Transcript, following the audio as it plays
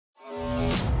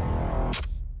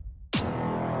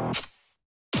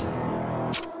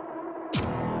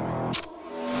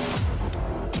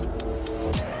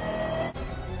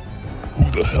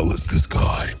Who the hell is this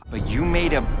guy? But you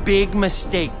made a big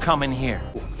mistake coming here.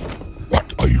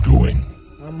 What are you doing?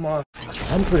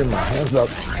 I'm putting my hands up.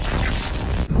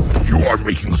 You are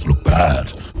making us look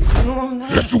bad. No, I'm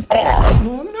not. Yes, you are.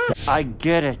 No, I'm not. I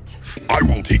get it. I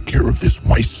will take care of this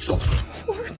myself.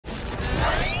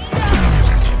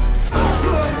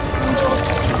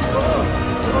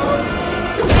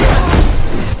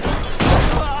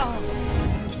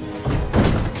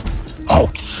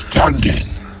 Outstanding.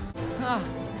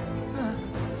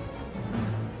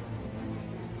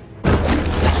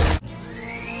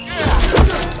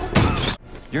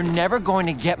 You're never going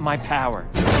to get my power.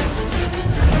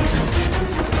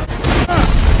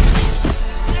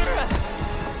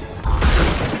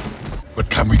 But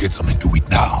can we get something to eat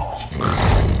now?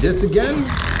 This again?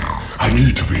 I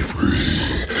need to be free.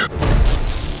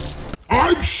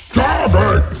 I'm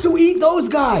starving! So eat those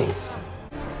guys.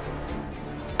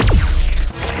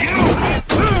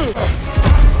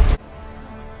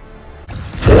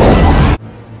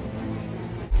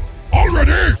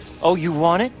 Already? Oh, you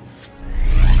want it?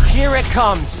 Here it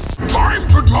comes. Time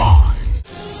to die!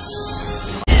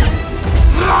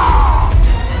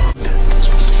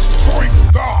 Going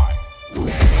to die!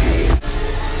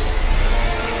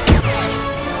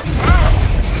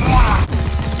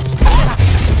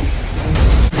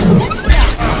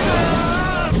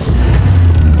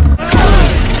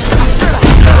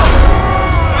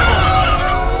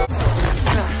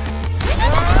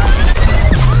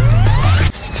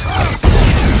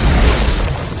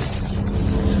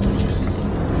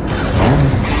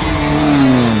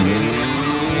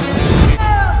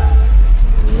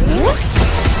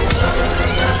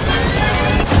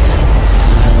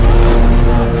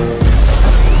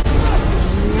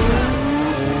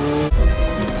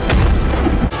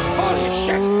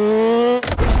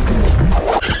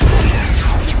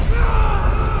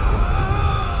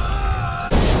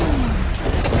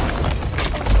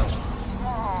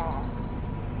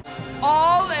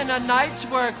 A night's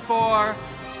work for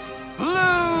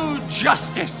Blue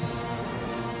Justice.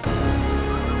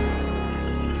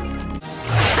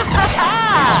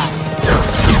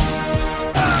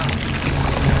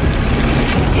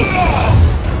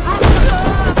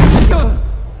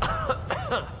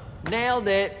 Nailed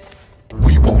it.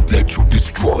 We won't let you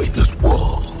destroy this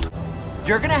world.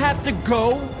 You're gonna have to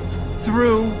go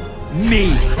through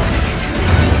me.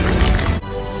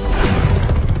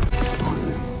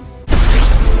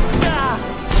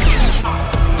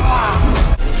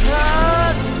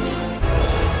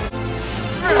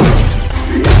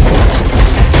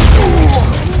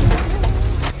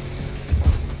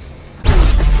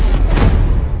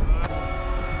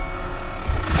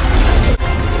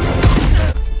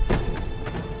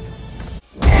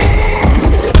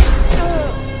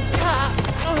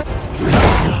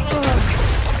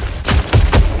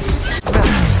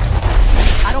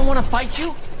 Fight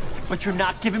you, but you're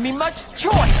not giving me much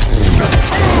choice.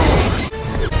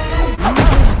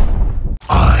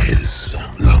 Eyes,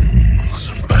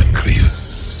 lungs,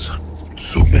 pancreas,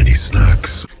 so many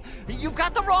snacks. You've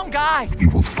got the wrong guy. We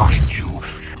will find you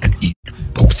and eat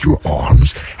both your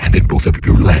arms and then both of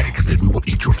your legs. Then we will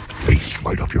eat your face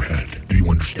right off your head. Do you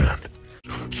understand?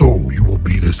 So you will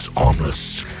be this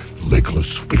armless,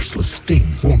 legless, faceless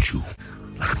thing, won't you?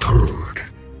 Like a turd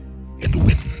in the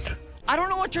wind. I don't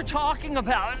know what you're talking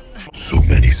about. So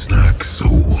many snacks, so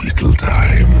little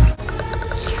time.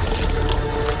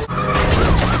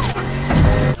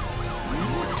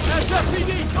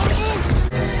 SFPD, don't move!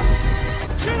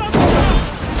 Get up!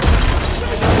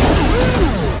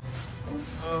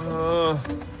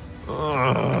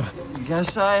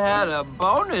 Guess I had a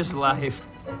bonus life.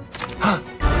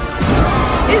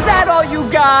 Is that all you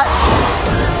got?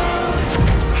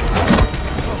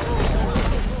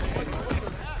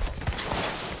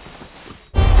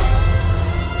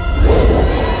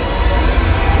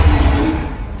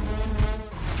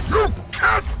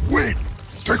 Wait!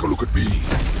 Take a look at me.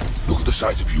 Look at the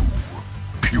size of you.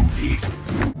 Puny.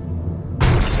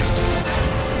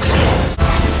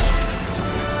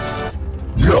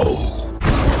 No!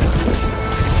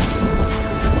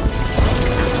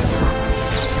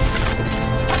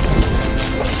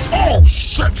 Oh,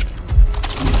 shit!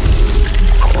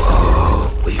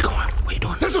 Where you going? What are you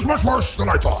doing? This is much worse than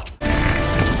I thought.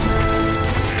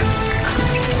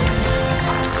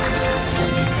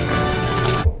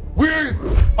 We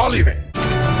are leaving.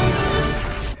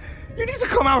 You need to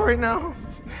come out right now,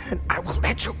 and I will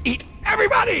let you eat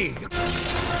everybody.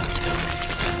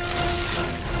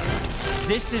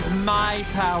 This is my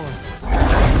power.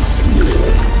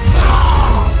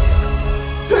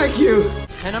 Thank you.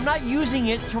 And I'm not using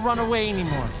it to run away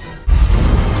anymore.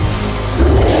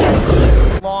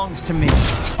 belongs to me.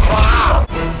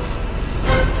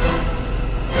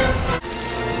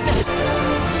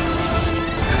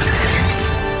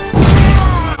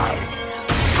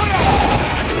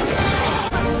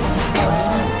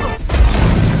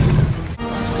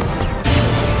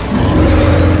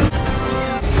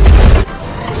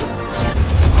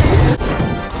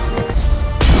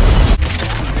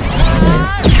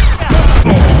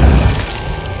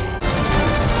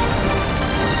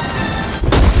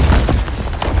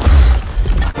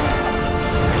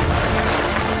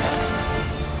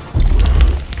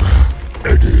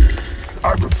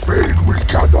 I'm afraid we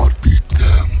cannot beat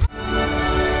them.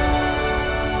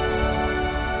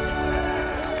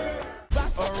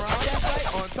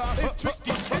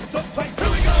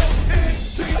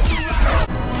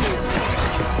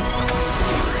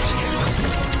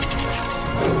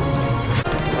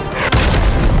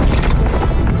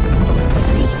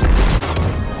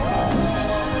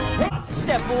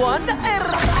 Step one.